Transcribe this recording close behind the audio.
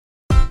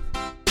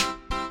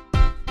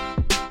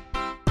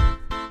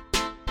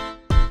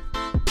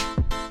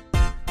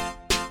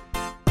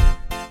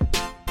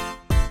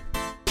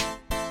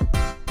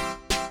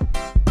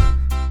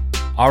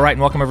All right,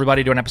 and welcome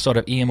everybody to an episode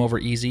of EM Over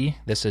Easy.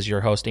 This is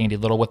your host, Andy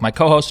Little, with my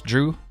co-host,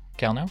 Drew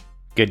Kalnow.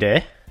 Good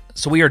day.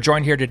 So we are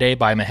joined here today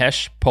by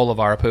Mahesh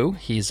Polavarapu.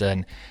 He's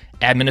an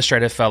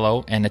administrative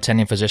fellow and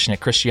attending physician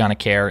at Christiana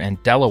Care in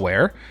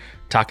Delaware,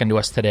 talking to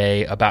us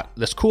today about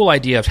this cool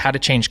idea of how to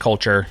change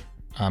culture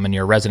in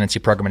your residency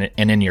program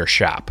and in your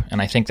shop.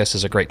 And I think this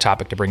is a great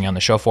topic to bring you on the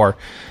show for.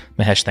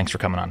 Mahesh, thanks for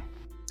coming on.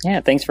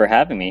 Yeah, thanks for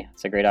having me.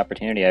 It's a great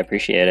opportunity. I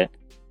appreciate it.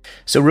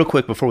 So real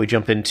quick, before we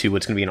jump into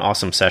what's going to be an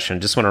awesome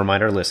session, just want to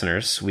remind our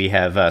listeners, we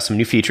have some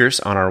new features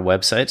on our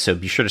website. So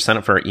be sure to sign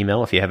up for our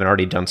email if you haven't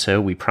already done so.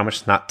 We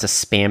promise not to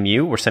spam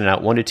you. We're sending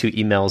out 1 to 2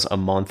 emails a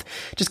month,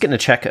 just getting a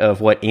check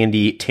of what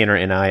Andy, Tanner,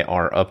 and I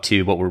are up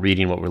to, what we're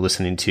reading, what we're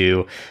listening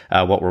to,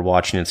 what we're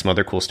watching, and some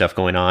other cool stuff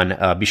going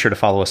on. Be sure to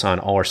follow us on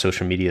all our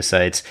social media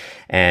sites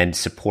and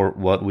support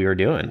what we are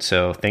doing.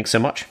 So thanks so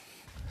much.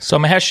 So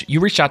Mahesh,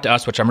 you reached out to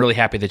us, which I'm really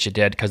happy that you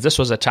did, because this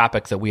was a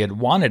topic that we had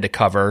wanted to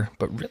cover,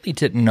 but really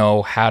didn't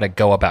know how to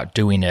go about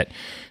doing it.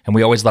 And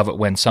we always love it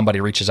when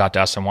somebody reaches out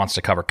to us and wants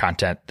to cover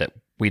content that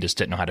we just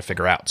didn't know how to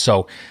figure out.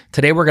 So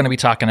today we're going to be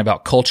talking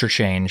about culture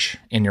change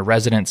in your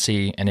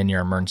residency and in your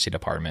emergency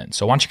department.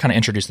 So why don't you kind of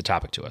introduce the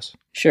topic to us?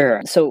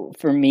 Sure. So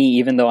for me,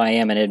 even though I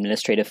am an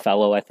administrative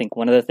fellow, I think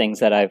one of the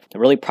things that I've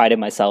really prided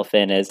myself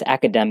in is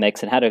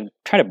academics and how to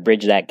try to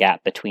bridge that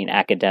gap between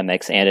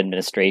academics and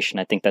administration.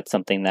 I think that's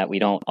something that we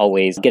don't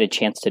always get a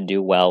chance to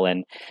do well.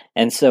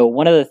 And so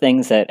one of the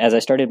things that, as I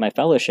started my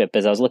fellowship,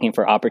 is I was looking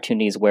for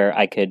opportunities where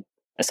I could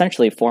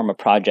essentially form a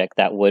project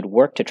that would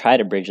work to try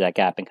to bridge that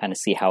gap and kind of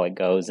see how it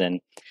goes.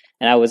 And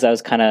I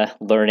was kind of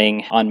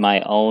learning on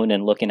my own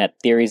and looking at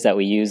theories that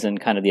we use in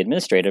kind of the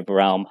administrative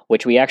realm,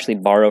 which we actually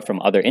borrow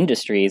from other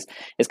industries,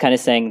 is kind of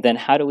saying, then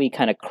how do we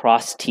kind of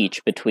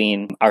cross-teach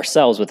between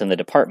ourselves within the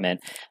department?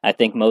 I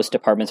think most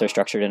departments are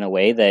structured in a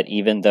way that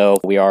even though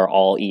we are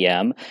all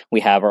EM, we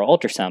have our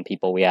ultrasound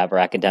people, we have our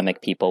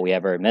academic people, we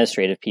have our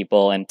administrative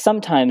people, and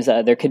sometimes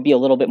there could be a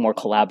little bit more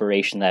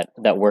collaboration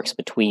that works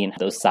between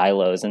those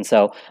silos. And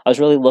so I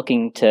was really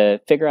looking to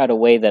figure out a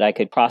way that I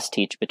could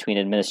cross-teach between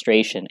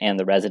administration and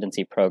the residency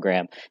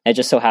program. And it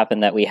just so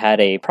happened that we had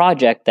a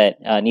project that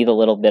needed a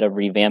little bit of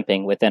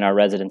revamping within our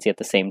residency at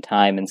the same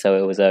time. And so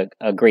it was a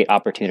great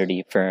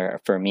opportunity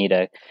for me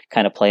to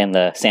kind of play in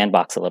the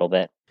sandbox a little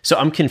bit. So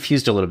I'm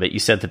confused a little bit. You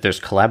said that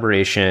there's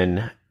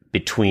collaboration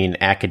between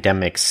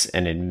academics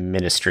and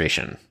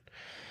administration.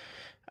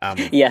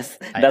 Yes,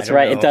 that's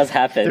right. It does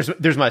happen.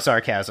 There's my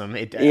sarcasm.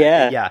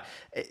 Yeah.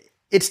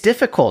 It's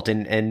difficult,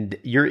 and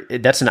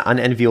that's an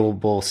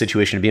unenviable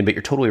situation to be in, but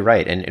you're totally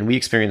right. And we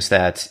experience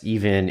that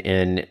even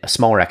in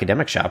smaller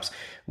academic shops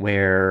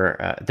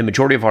where the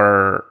majority of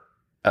our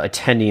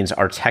attendings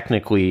are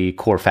technically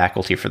core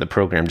faculty for the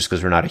program, just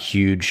because we're not a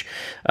huge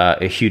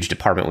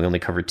department. We only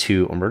cover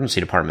 2 emergency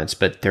departments,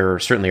 but there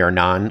certainly are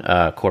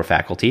non-core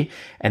faculty.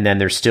 And then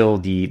there's still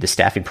the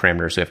staffing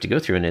parameters we have to go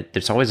through, and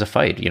it's always a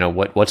fight. You know,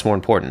 what's more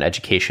important?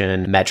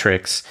 Education,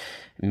 metrics,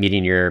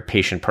 meeting your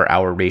patient per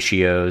hour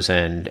ratios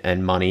and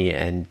money,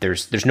 and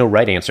there's no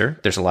right answer.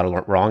 There's a lot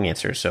of wrong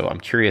answers. So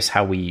I'm curious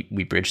how we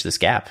bridge this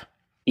gap.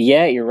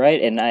 Yeah, you're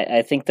right. And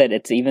I think that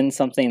it's even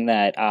something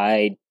that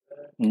I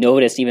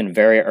noticed even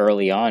very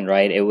early on,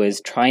 right? It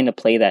was trying to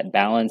play that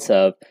balance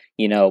of,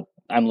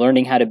 I'm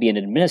learning how to be an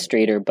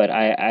administrator, but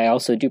I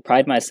also do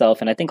pride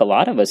myself, and I think a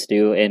lot of us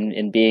do,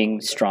 in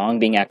being strong,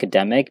 being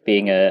academic,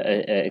 being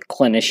a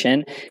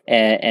clinician,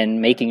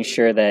 and making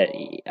sure that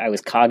I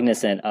was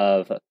cognizant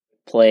of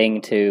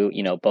playing to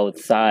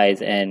both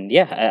sides. And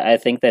I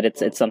think that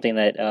it's something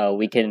that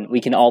we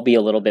can all be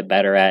a little bit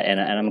better at, and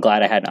I'm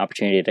glad I had an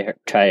opportunity to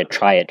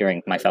try it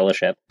during my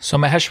fellowship. So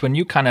Mahesh, when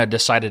you kind of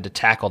decided to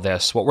tackle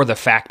this, what were the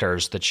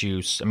factors that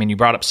you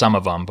brought up some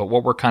of them, but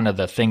what were kind of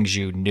the things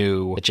you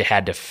knew that you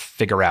had to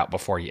figure out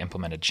before you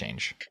implemented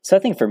change? So I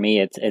think for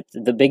me, it's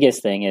the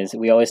biggest thing is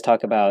we always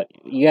talk about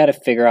you got to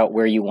figure out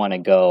where you want to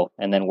go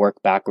and then work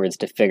backwards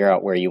to figure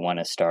out where you want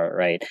to start,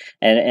 right?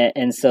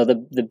 And so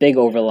the big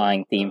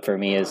overlying theme for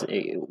me is,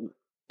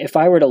 if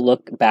I were to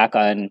look back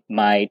on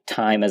my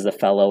time as a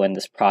fellow in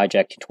this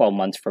project 12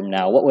 months from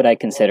now, what would I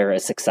consider a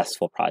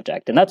successful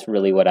project? And that's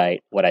really what I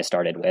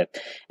started with.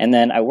 And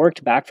then I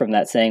worked back from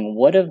that saying,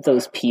 what of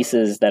those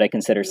pieces that I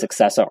consider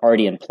success are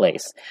already in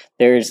place?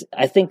 There's,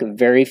 I think,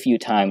 very few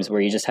times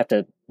where you just have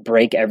to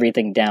break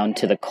everything down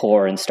to the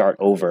core and start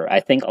over.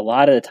 I think a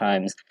lot of the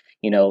times,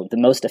 the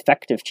most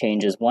effective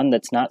change is one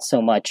that's not so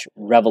much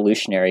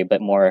revolutionary, but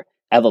more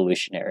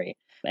evolutionary.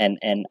 And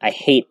I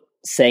hate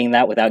saying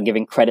that without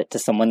giving credit to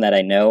someone that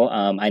I know.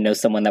 I know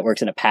someone that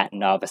works in a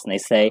patent office, and they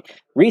say,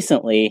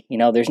 recently,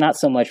 there's not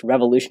so much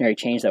revolutionary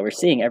change that we're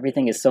seeing.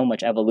 Everything is so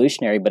much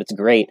evolutionary, but it's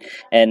great.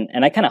 And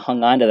I kind of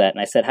hung on to that,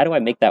 and I said, how do I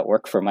make that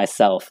work for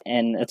myself?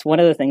 And it's one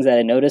of the things that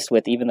I noticed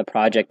with even the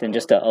project, and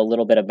just a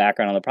little bit of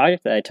background on the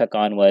project that I took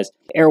on was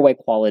airway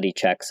quality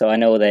check. So I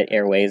know that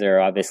airways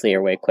are obviously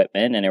airway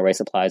equipment, and airway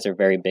supplies are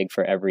very big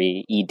for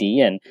every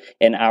ED. And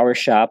in our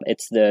shop,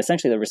 it's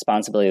essentially the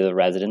responsibility of the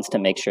residents to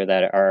make sure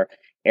that our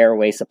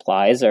airway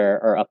supplies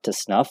are up to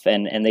snuff,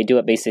 and they do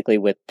it basically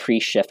with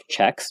pre-shift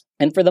checks.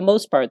 And for the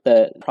most part,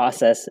 the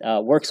process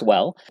works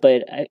well,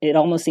 but it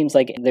almost seems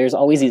like there's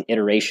always these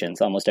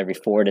iterations almost every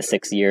 4 to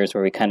 6 years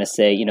where we kind of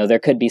say, there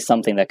could be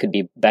something that could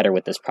be better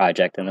with this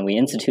project. And then we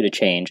institute a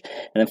change.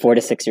 And then 4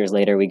 to 6 years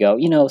later, we go,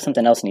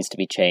 something else needs to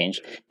be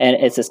changed. And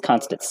it's this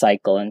constant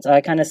cycle. And so I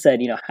kind of said,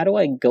 how do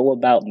I go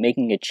about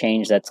making a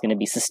change that's going to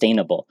be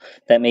sustainable,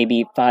 that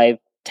maybe 5,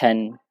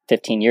 10,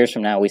 15 years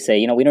from now, we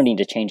say, we don't need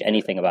to change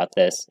anything about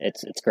this.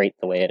 It's great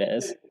the way it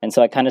is. And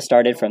so I kind of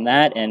started from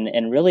that.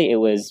 And really it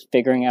was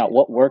figuring out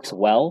what works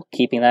well,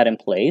 keeping that in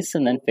place,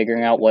 and then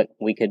figuring out what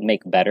we could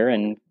make better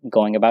and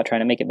going about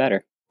trying to make it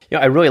better.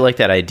 I really like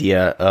that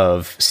idea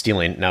of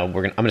stealing. Now I'm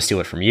going to steal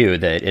it from you,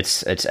 that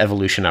it's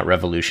evolution, not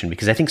revolution,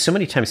 because I think so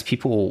many times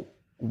people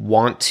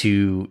want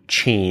to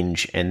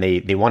change and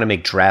they want to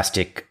make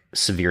drastic,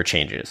 severe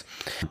changes.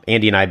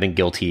 Andy and I have been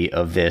guilty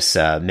of this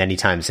many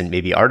times in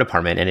maybe our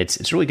department, and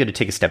it's really good to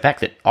take a step back,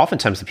 that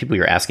oftentimes the people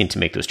you're asking to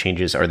make those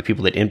changes are the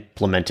people that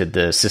implemented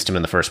the system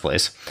in the first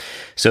place.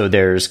 So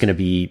there's going to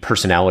be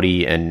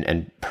personality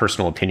and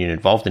personal opinion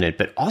involved in it,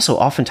 but also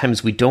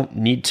oftentimes we don't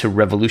need to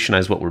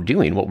revolutionize what we're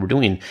doing. What we're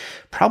doing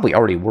probably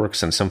already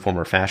works in some form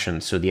or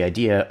fashion. So the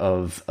idea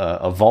of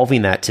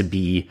evolving that to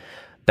be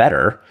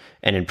better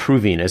and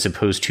improving as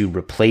opposed to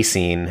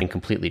replacing and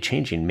completely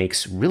changing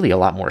makes really a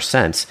lot more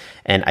sense.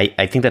 And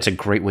I think that's a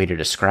great way to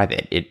describe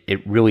it.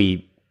 It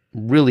really,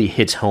 really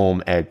hits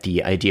home at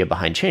the idea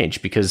behind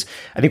change, because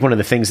I think one of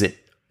the things that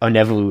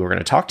inevitably we're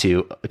going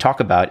to talk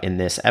about in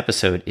this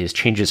episode is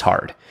change is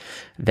hard,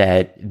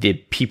 that the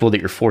people that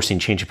you're forcing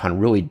change upon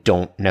really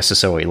don't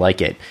necessarily like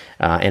it.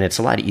 And it's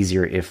a lot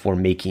easier if we're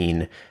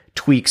making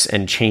tweaks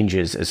and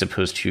changes as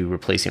opposed to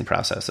replacing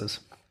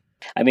processes.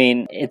 I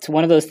mean, it's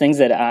one of those things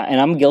that,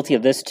 and I'm guilty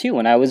of this too.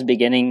 When I was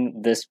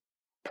beginning this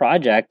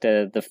project,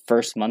 the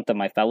first month of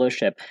my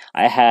fellowship,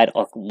 I had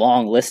a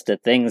long list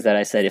of things that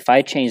I said, if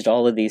I changed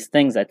all of these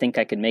things, I think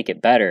I could make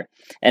it better.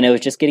 And it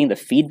was just getting the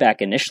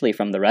feedback initially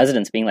from the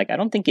residents being like, I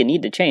don't think you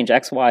need to change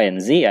X, Y,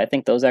 and Z. I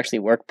think those actually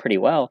work pretty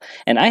well.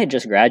 And I had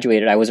just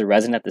graduated. I was a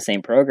resident at the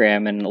same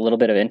program, and a little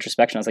bit of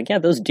introspection. I was like, yeah,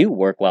 those do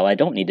work well. I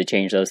don't need to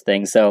change those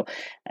things. So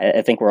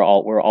I think we're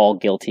all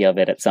guilty of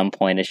it at some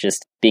point. It's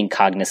just being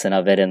cognizant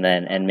of it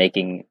and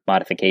making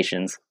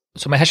modifications.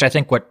 So Mahesh, I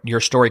think what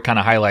your story kind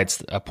of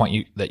highlights, a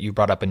point that you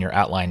brought up in your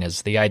outline,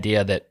 is the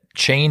idea that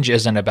change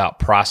isn't about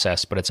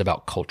process, but it's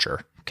about culture.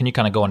 Can you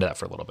kind of go into that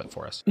for a little bit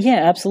for us? Yeah,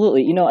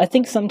 absolutely. I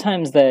think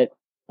sometimes that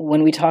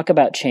when we talk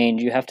about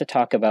change, you have to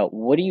talk about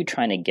what are you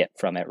trying to get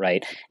from it,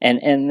 right?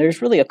 And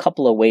there's really a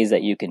couple of ways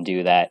that you can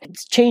do that.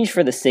 It's change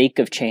for the sake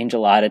of change a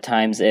lot of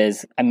times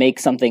is I make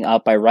something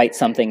up, I write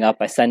something up,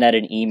 I send out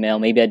an email,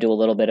 maybe I do a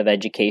little bit of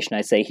education,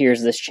 I say,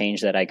 here's this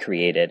change that I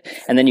created.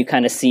 And then you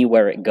kind of see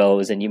where it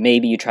goes, and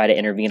you try to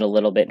intervene a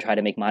little bit and try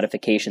to make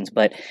modifications,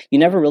 but you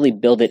never really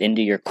build it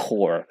into your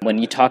core. When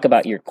you talk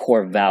about your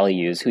core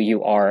values, who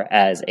you are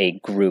as a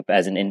group,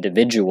 as an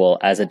individual,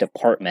 as a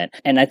department,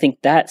 and I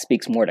think that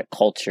speaks more to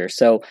culture.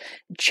 So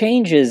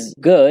change is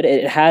good.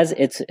 It has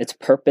its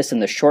purpose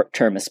in the short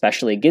term,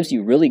 especially. It gives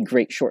you really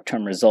great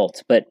short-term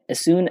results. But as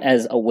soon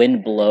as a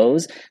wind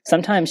blows,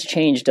 sometimes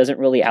change doesn't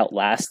really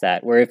outlast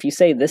that. Where if you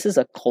say this is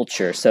a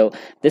culture, so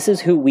this is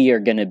who we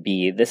are going to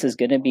be, this is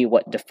going to be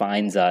what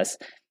defines us,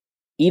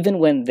 even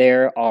when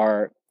there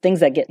are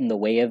things that get in the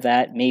way of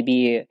that,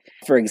 maybe,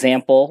 for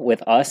example,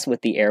 with us, with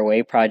the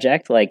Airway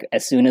project, like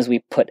as soon as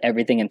we put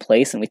everything in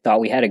place and we thought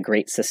we had a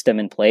great system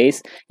in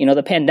place,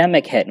 the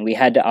pandemic hit and we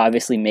had to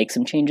obviously make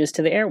some changes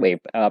to the Airway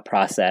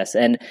process.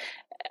 And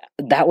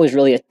that was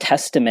really a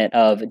testament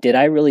of, did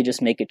I really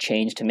just make a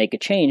change to make a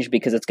change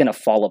because it's going to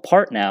fall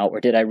apart now? Or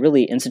did I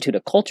really institute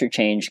a culture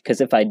change? Because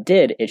if I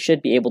did, it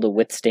should be able to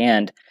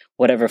withstand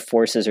whatever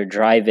forces are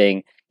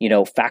driving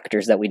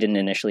factors that we didn't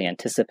initially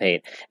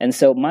anticipate. And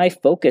so my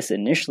focus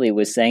initially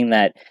was saying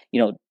that,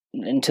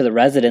 and to the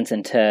residents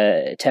and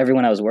to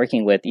everyone I was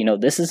working with,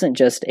 this isn't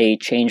just a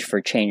change for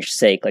change's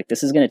sake. Like,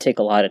 this is going to take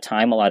a lot of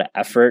time, a lot of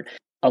effort,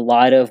 a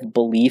lot of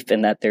belief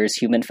in that there's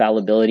human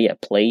fallibility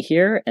at play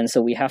here. And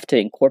so we have to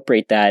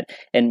incorporate that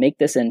and make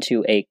this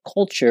into a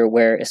culture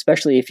where,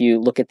 especially if you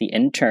look at the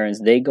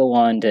interns, they go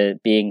on to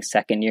being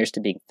second years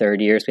to being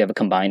third years. We have a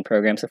combined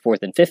program, so fourth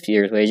and fifth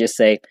years, where you just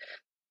say,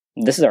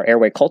 this is our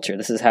Airway culture.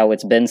 This is how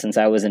it's been since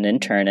I was an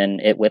intern,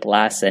 and it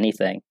withlasts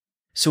anything.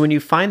 So when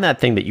you find that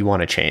thing that you want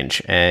to change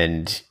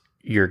and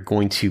you're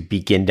going to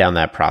begin down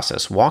that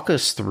process, walk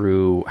us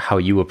through how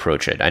you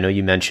approach it. I know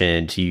you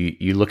mentioned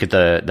you look at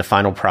the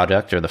final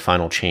product or the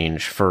final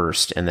change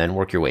first and then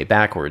work your way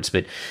backwards,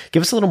 but give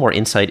us a little more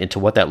insight into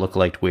what that looked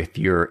like with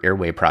your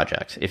Airway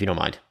project, if you don't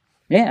mind.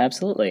 Yeah,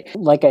 absolutely.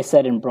 Like I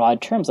said, in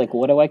broad terms, like,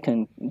 what do I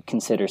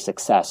consider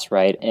success,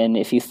 right? And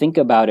if you think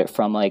about it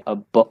from like a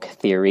book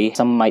theory,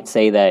 some might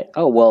say that,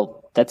 oh,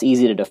 well, That's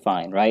easy to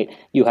define, right?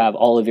 You have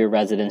all of your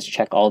residents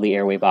check all the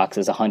airway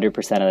boxes 100%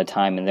 of the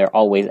time, and they're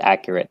always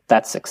accurate.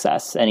 That's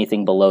success.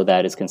 Anything below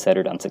that is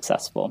considered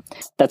unsuccessful.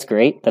 That's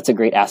great. That's a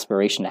great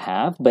aspiration to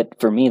have. But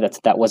for me,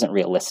 that wasn't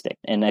realistic.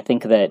 And I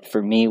think that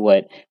for me,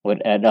 what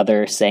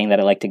another saying that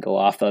I like to go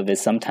off of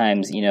is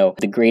sometimes,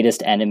 the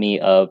greatest enemy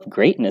of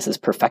greatness is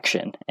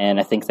perfection. And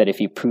I think that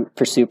if you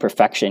pursue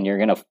perfection, you're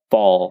going to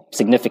fall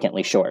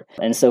significantly short.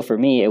 And so for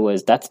me,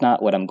 that's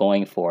not what I'm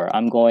going for.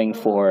 I'm going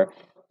for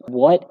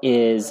what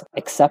is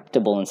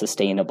acceptable and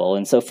sustainable.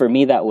 And so for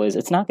me,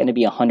 it's not going to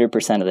be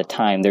 100% of the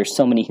time. There's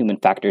so many human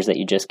factors that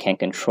you just can't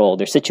control.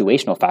 There's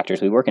situational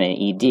factors. We work in an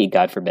ED,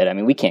 God forbid. I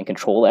mean, we can't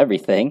control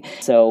everything.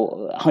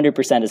 So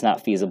 100% is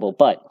not feasible.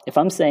 But if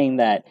I'm saying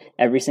that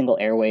every single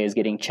airway is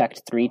getting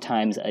checked 3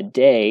 times a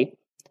day,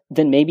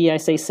 then maybe I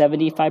say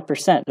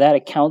 75%. That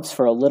accounts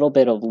for a little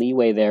bit of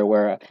leeway there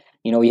where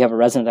you have a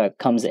resident that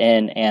comes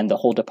in and the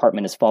whole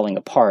department is falling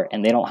apart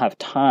and they don't have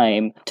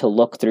time to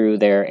look through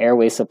their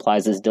airway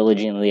supplies as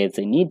diligently as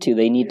they need to.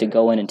 They need to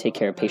go in and take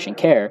care of patient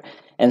care.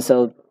 And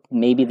so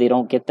maybe they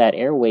don't get that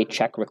airway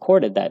check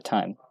recorded that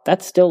time.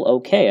 That's still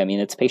okay. I mean,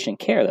 it's patient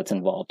care that's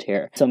involved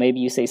here. So maybe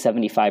you say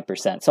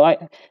 75%. So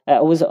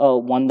that was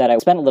one that I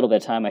spent a little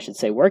bit of time, I should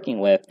say, working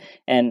with.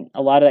 And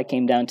a lot of that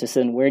came down to, so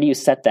then where do you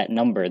set that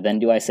number? Then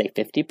do I say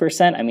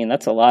 50%? I mean,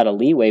 that's a lot of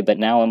leeway, but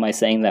now am I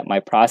saying that my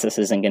process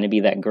isn't going to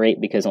be that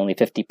great because only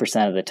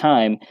 50% of the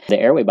time the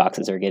airway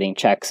boxes are getting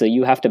checked? So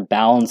you have to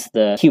balance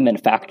the human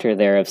factor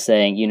there of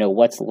saying,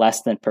 what's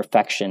less than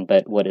perfection,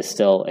 but what is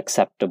still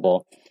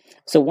acceptable.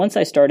 So once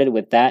I started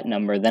with that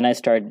number, then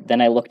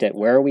I looked at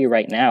where are we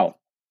right now?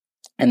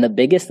 And the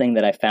biggest thing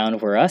that I found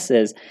for us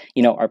is,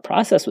 our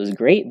process was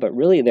great, but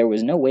really there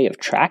was no way of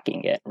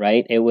tracking it,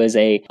 right? It was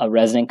a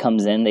resident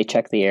comes in, they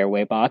check the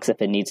airway box.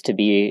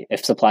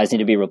 If supplies need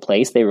to be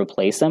replaced, they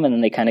replace them and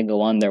then they kind of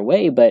go on their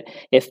way. But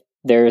if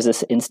there is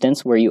this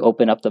instance where you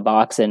open up the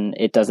box and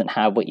it doesn't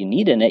have what you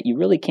need in it, you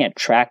really can't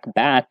track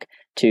back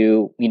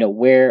to,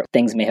 where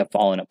things may have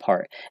fallen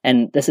apart.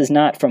 And this is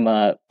not from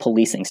a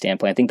policing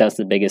standpoint. I think that's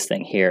the biggest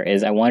thing here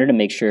is I wanted to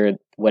make sure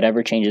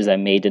whatever changes I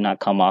made did not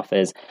come off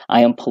as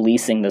I am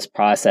policing this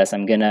process.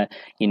 I'm going to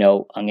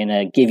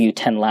give you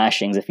 10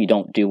 lashings if you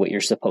don't do what you're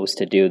supposed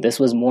to do. This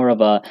was more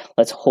of a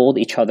let's hold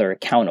each other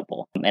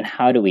accountable. And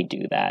how do we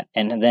do that?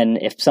 And then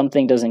if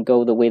something doesn't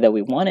go the way that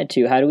we want it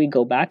to, how do we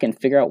go back and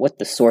figure out what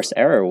the source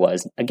error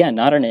was? Again,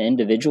 not on an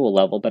individual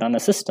level, but on a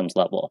systems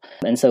level.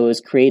 And so it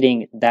was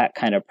creating that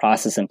kind of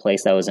process in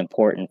place that was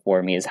important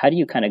for me is how do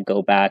you kind of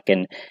go back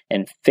and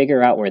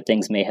figure out where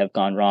things may have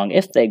gone wrong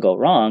if they go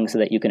wrong so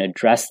that you can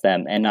address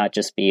them and not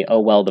just be, oh,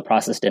 well, the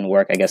process didn't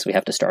work. I guess we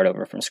have to start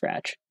over from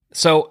scratch.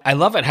 So I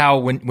love it how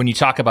when you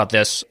talk about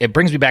this, it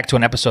brings me back to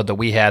an episode that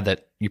we had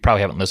that you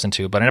probably haven't listened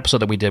to, but an episode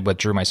that we did with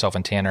Drew, myself,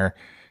 and Tanner.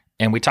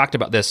 And we talked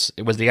about this.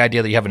 It was the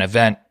idea that you have an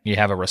event, you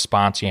have a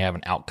response, you have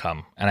an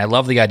outcome. And I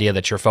love the idea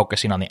that you're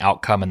focusing on the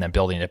outcome and then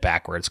building it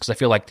backwards. Because I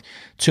feel like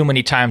too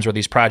many times where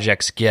these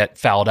projects get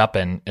fouled up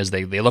in is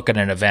they look at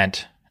an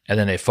event and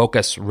then they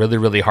focus really,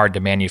 really hard to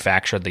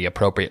manufacture the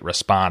appropriate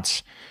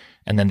response.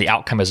 And then the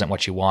outcome isn't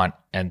what you want.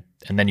 And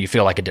then you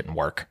feel like it didn't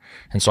work.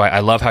 And so I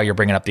love how you're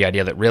bringing up the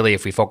idea that really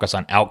if we focus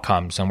on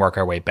outcomes and work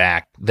our way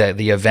back,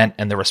 the event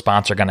and the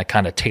response are going to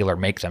kind of tailor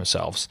make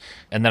themselves.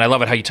 And then I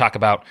love it how you talk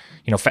about,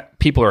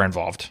 people are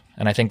involved.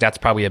 And I think that's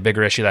probably a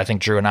bigger issue that I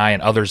think Drew and I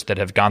and others that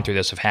have gone through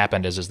this have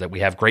happened is that we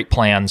have great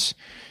plans,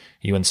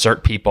 you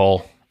insert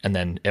people, and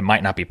then it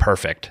might not be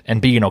perfect.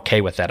 And being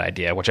okay with that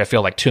idea, which I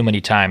feel like too many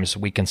times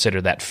we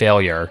consider that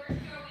failure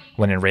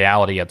when in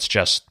reality it's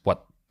just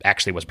what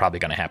actually was probably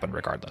going to happen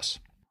regardless.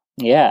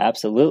 Yeah,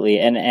 absolutely.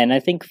 And I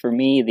think for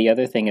me, the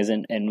other thing is,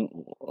 and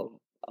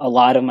a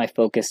lot of my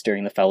focus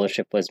during the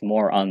fellowship was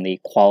more on the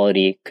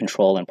quality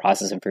control and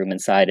process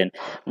improvement side. And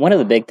one of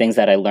the big things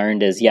that I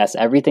learned is, yes,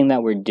 everything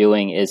that we're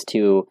doing is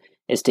to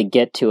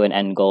get to an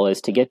end goal,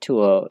 is to get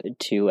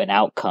to an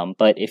outcome.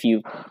 But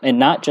and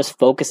not just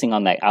focusing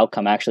on that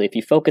outcome, actually, if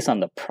you focus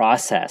on the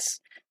process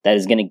that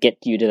is going to get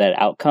you to that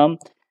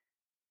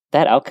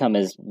outcome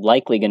is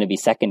likely going to be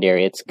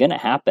secondary. It's going to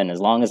happen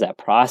as long as that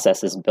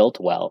process is built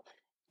well.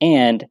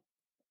 And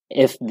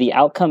if the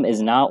outcome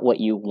is not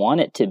what you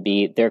want it to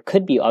be, there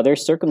could be other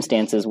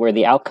circumstances where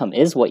the outcome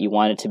is what you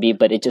want it to be,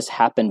 but it just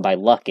happened by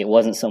luck. It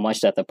wasn't so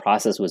much that the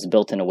process was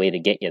built in a way to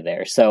get you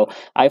there. So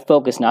I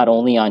focused not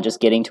only on just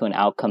getting to an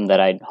outcome that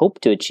I'd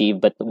hoped to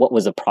achieve, but what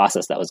was the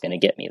process that was going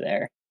to get me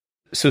there.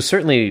 So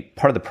certainly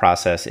part of the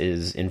process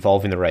is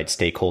involving the right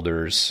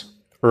stakeholders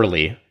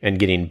early and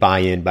getting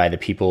buy-in by the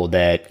people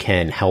that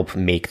can help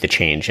make the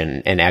change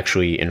and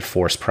actually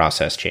enforce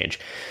process change.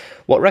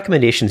 What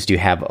recommendations do you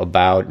have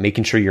about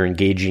making sure you're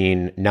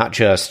engaging not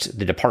just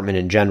the department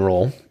in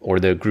general or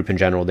the group in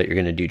general that you're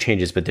going to do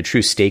changes, but the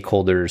true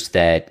stakeholders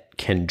that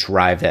can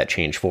drive that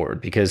change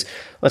forward? Because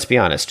let's be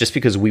honest, just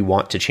because we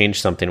want to change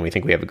something and we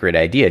think we have a great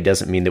idea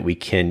doesn't mean that we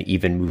can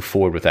even move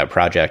forward with that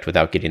project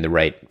without getting the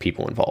right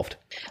people involved.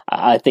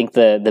 I think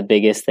the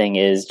biggest thing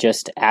is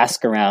just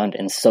ask around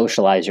and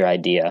socialize your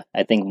idea.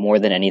 I think more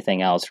than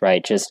anything else,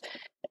 right? Just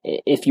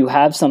if you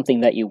have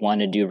something that you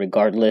want to do,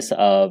 regardless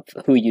of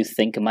who you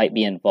think might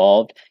be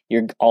involved,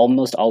 you're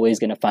almost always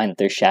going to find that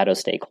there's shadow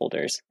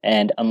stakeholders.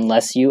 And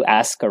unless you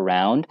ask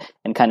around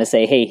and kind of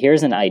say, hey,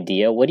 here's an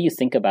idea. What do you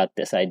think about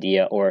this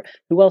idea? Or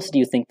who else do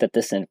you think that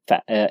this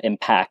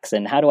impacts?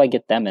 And how do I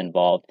get them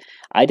involved?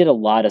 I did a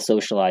lot of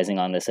socializing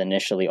on this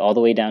initially, all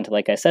the way down to,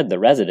 like I said, the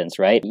residents,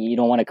 right? You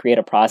don't want to create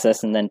a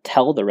process and then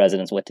tell the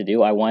residents what to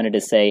do. I wanted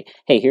to say,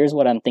 hey, here's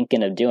what I'm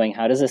thinking of doing.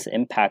 How does this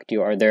impact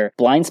you? Are there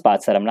blind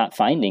spots that I'm not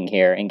finding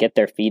here? And get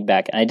their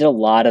feedback. And I did a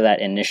lot of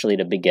that initially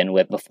to begin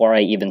with before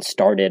I even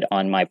started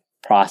on my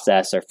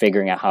process or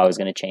figuring out how I was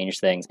going to change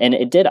things. And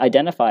it did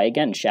identify,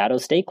 again, shadow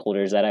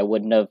stakeholders that I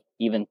wouldn't have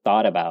even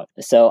thought about.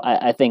 So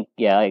I think,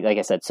 yeah, like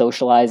I said,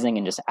 socializing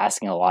and just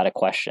asking a lot of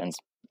questions.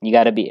 You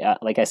got to be,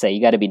 like I say,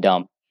 you got to be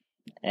dumb.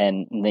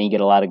 And then you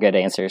get a lot of good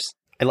answers.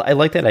 I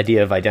like that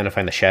idea of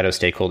identifying the shadow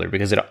stakeholder,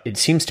 because it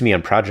seems to me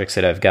on projects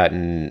that I've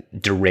gotten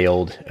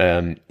derailed,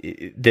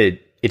 that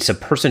it's a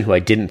person who I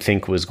didn't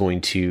think was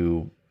going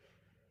to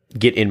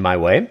get in my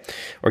way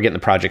or get in the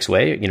project's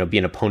way, be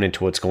an opponent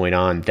to what's going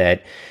on,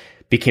 that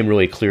became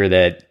really clear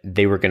that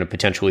they were going to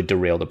potentially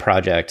derail the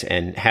project.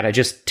 And had I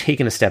just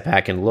taken a step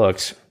back and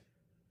looked,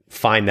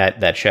 find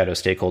that shadow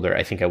stakeholder,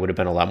 I think I would have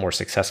been a lot more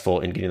successful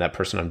in getting that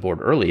person on board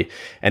early,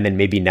 and then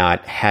maybe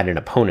not had an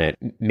opponent,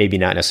 maybe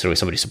not necessarily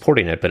somebody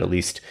supporting it, but at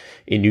least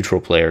a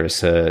neutral player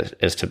as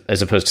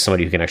opposed to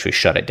somebody who can actually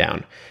shut it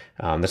down.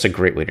 That's a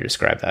great way to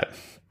describe that.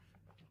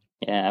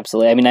 Yeah,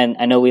 absolutely. I mean,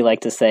 I know we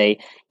like to say,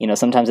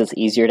 sometimes it's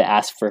easier to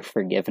ask for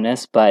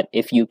forgiveness, but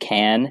if you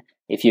can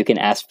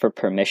ask for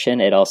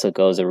permission, it also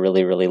goes a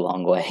really, really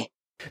long way.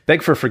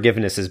 Beg for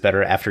forgiveness is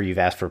better after you've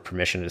asked for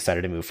permission and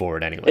decided to move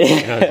forward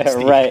anyway.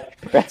 Right.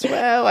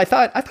 Well, I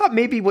thought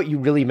maybe what you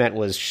really meant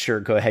was, sure,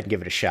 go ahead and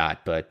give it a shot,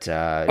 but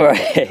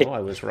right. I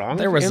was wrong.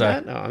 There was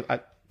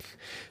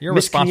your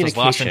response was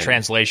lost in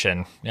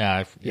translation.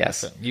 Yeah.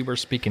 Yes. You were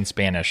speaking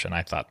Spanish, and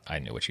I thought I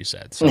knew what you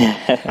said. So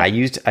I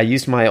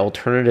used my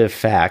alternative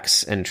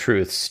facts and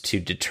truths to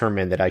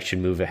determine that I should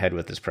move ahead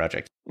with this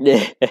project.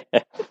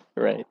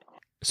 Right.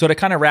 So to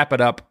kind of wrap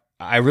it up,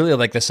 I really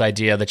like this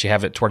idea that you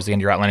have it towards the end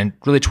of your outline, and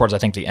really towards, I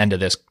think, the end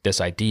of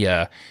this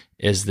idea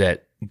is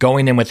that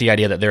going in with the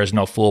idea that there is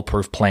no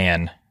foolproof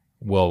plan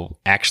will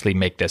actually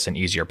make this an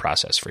easier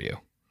process for you.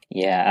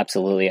 Yeah,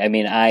 absolutely. I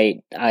mean,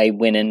 I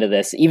went into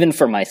this, even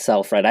for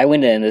myself, right? I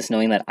went into this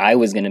knowing that I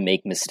was going to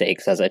make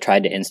mistakes as I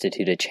tried to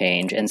institute a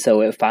change. And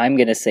so if I'm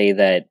going to say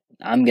that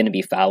I'm going to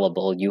be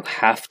fallible, you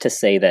have to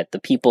say that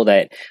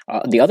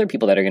the other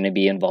people that are going to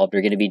be involved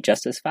are going to be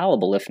just as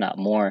fallible, if not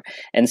more.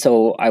 And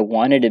so I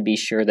wanted to be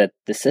sure that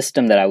the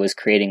system that I was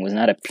creating was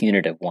not a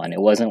punitive one.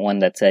 It wasn't one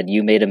that said,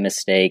 you made a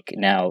mistake.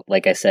 Now,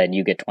 like I said,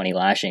 you get 20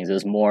 lashings. It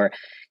was more,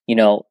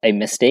 a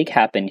mistake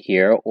happened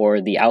here, or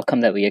the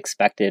outcome that we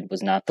expected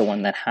was not the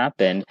one that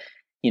happened.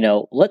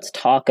 Let's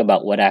talk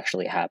about what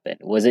actually happened.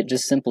 Was it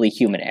just simply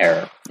human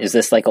error? Is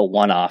this like a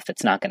one-off?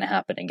 It's not going to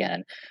happen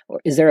again. Or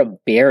is there a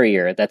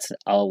barrier that's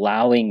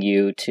allowing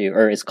you to,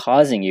 or is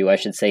causing you, I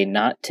should say,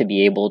 not to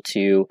be able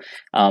to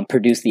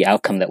produce the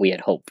outcome that we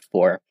had hoped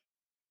for?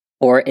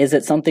 Or is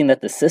it something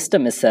that the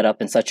system is set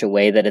up in such a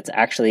way that it's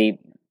actually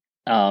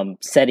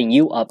setting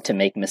you up to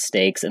make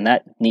mistakes, and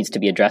that needs to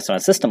be addressed on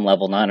a system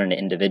level, not on an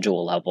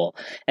individual level.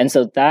 And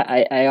so that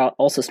I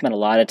also spent a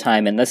lot of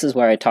time, and this is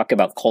where I talk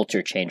about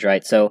culture change,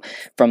 right? So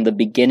from the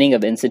beginning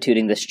of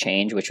instituting this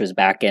change, which was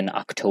back in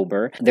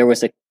October, there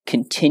was a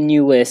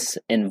continuous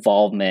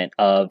involvement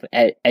of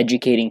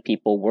educating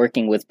people,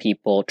 working with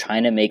people,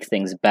 trying to make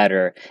things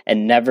better,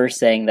 and never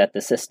saying that the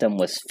system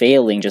was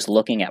failing, just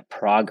looking at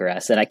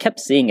progress. And I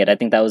kept seeing it. I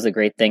think that was the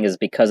great thing, is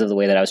because of the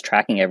way that I was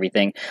tracking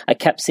everything, I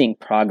kept seeing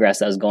progress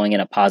that was going in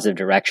a positive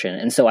direction.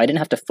 And so I didn't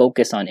have to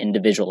focus on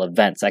individual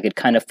events. I could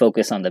kind of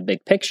focus on the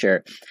big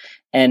picture.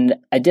 And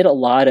I did a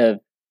lot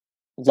of,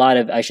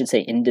 I should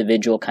say,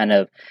 individual kind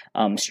of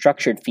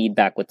structured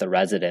feedback with the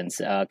residents.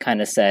 Kind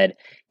of said,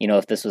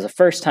 if this was a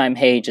first time,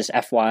 hey, just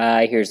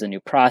FYI, here's the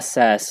new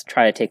process.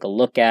 Try to take a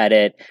look at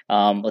it.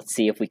 Let's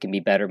see if we can be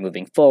better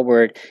moving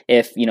forward.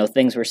 If,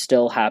 things were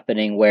still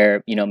happening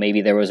where,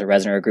 maybe there was a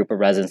resident or a group of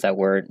residents that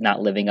were not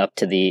living up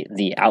to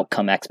the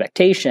outcome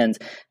expectations,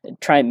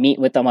 try and meet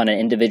with them on an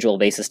individual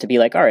basis to be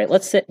like, all right,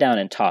 let's sit down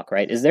and talk,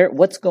 right?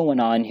 What's going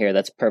on here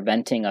that's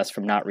preventing us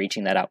from not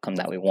reaching that outcome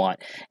that we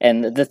want?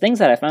 And the things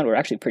that I found were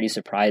actually pretty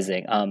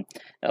surprising.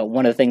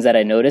 One of the things that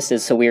I noticed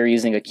is, so we were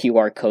using a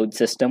QR code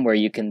system where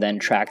you can then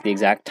track the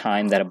exact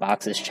time that a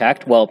box is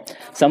checked. Well,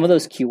 some of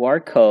those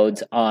QR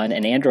codes on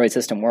an Android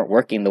system weren't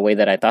working the way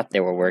that I thought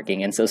they were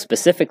working. And so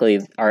specifically,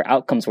 our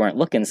outcomes weren't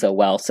looking so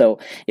well. So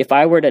if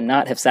I were to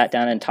not have sat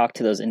down and talked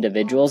to those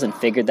individuals and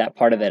figured that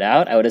part of it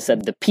out, I would have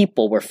said the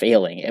people were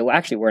failing. It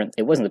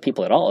wasn't the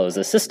people at all. It was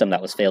the system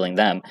that was failing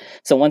them.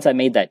 So once I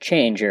made that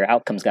change, your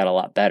outcomes got a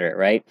lot better,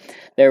 right?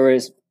 There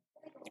was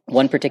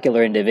one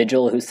particular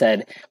individual who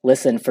said,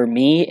 listen, for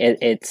me,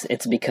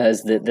 it's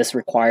because this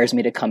requires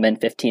me to come in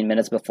 15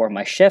 minutes before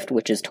my shift,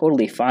 which is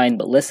totally fine.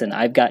 But listen,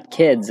 I've got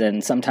kids,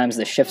 and sometimes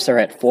the shifts are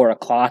at 4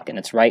 o'clock, and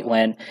it's right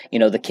when,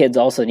 the kids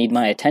also need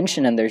my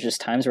attention, and there's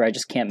just times where I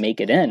just can't make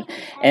it in.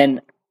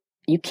 And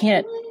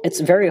it's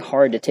very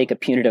hard to take a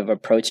punitive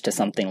approach to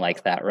something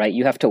like that, right?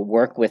 You have to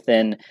work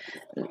within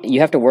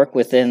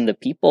the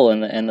people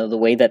and the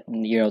way that,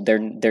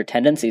 their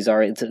tendencies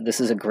are. This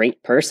is a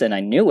great person.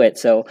 I knew it.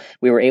 So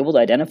we were able to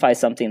identify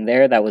something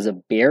there that was a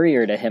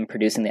barrier to him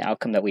producing the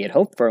outcome that we had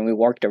hoped for. And we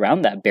worked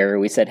around that barrier.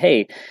 We said,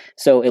 hey,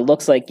 so it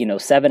looks like,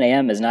 7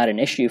 a.m. is not an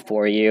issue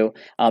for you.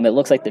 It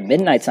looks like the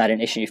midnight's not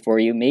an issue for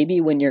you.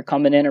 Maybe when you're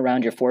coming in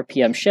around your 4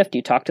 p.m. shift,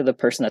 you talk to the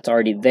person that's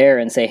already there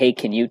and say, hey,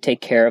 can you take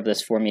care of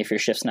this for me if your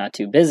shift's not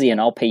too busy, and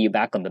I'll pay you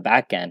back on the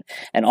back end.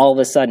 And all of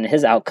a sudden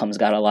his outcomes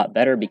got a lot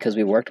better because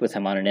we worked with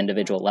him on an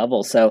individual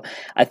level. So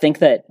I think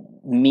that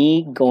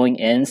me going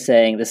in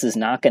saying this is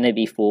not going to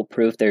be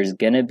foolproof, there's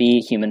going to be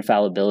human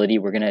fallibility,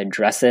 we're going to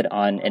address it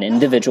on an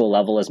individual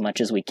level as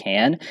much as we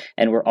can,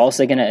 and we're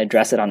also going to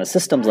address it on a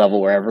systems level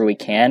wherever we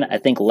can, I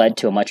think led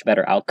to a much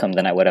better outcome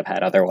than I would have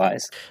had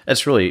otherwise.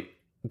 That's really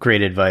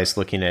great advice,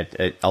 looking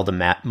at all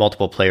the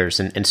multiple players.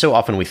 And so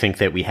often we think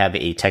that we have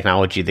a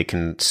technology that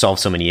can solve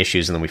so many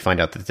issues, and then we find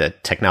out that the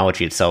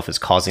technology itself is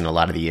causing a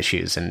lot of the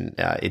issues. And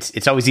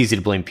it's always easy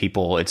to blame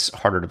people. It's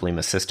harder to blame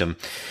a system.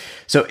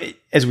 So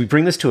as we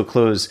bring this to a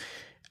close,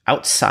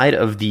 outside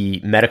of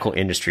the medical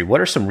industry, what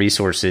are some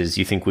resources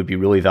you think would be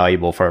really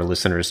valuable for our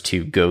listeners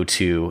to go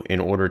to in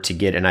order to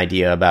get an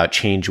idea about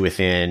change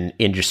within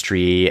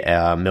industry,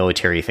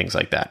 military, things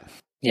like that?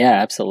 Yeah,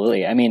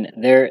 absolutely. I mean,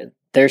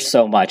 there's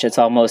so much. It's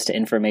almost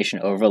information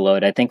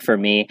overload. I think for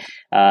me,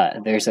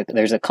 there's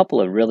a couple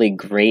of really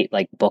great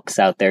books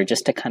out there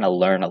just to kind of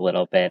learn a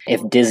little bit.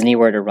 If Disney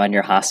Were to Run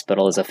Your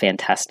Hospital is a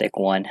fantastic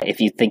one. If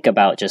you think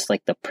about just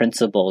the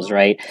principles,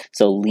 right?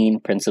 So lean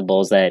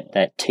principles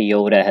that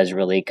Toyota has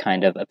really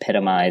kind of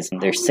epitomized.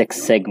 There's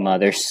Six Sigma.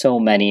 There's so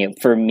many.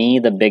 For me,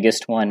 the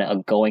biggest one,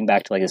 going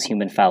back to this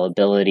human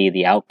fallibility,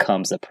 the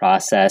outcomes, the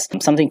process,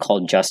 something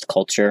called Just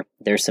Culture.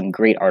 There's some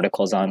great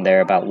articles on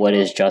there about what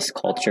is just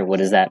culture, what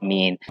does that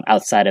mean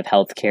outside of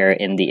healthcare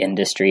in the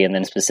industry, and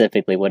then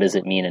specifically what does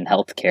it mean in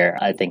healthcare,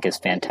 I think is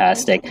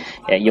fantastic.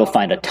 You'll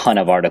find a ton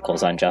of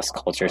articles on just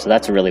culture. So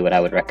that's really what I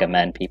would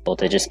recommend people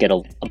to just get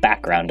a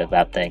background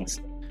about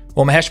things.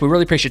 Well, Mahesh, we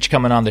really appreciate you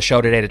coming on the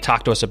show today to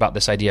talk to us about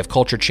this idea of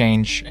culture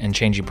change and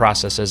changing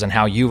processes and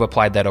how you've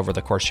applied that over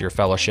the course of your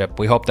fellowship.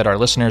 We hope that our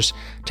listeners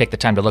take the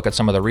time to look at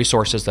some of the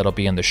resources that'll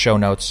be in the show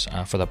notes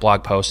for the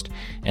blog post,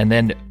 and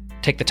then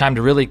take the time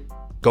to really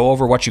go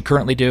over what you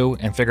currently do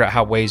and figure out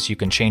how ways you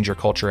can change your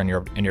culture in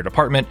your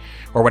department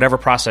or whatever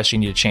process you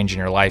need to change in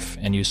your life,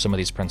 and use some of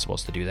these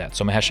principles to do that.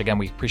 So Mahesh, again,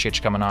 we appreciate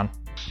you coming on.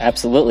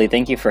 Absolutely.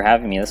 Thank you for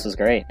having me. This was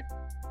great.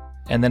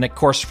 And then, of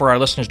course, for our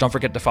listeners, don't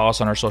forget to follow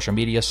us on our social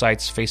media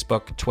sites,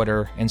 Facebook,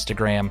 Twitter,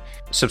 Instagram.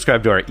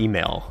 Subscribe to our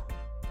email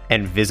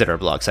and visit our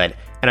blog site.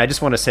 And I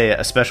just want to say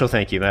a special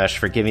thank you, Mahesh,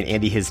 for giving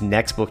Andy his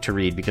next book to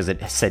read because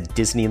it said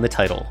Disney in the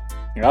title.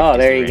 Oh,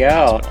 there you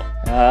go.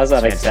 That was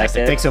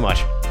unexpected. Thanks so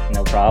much.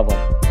 No problem.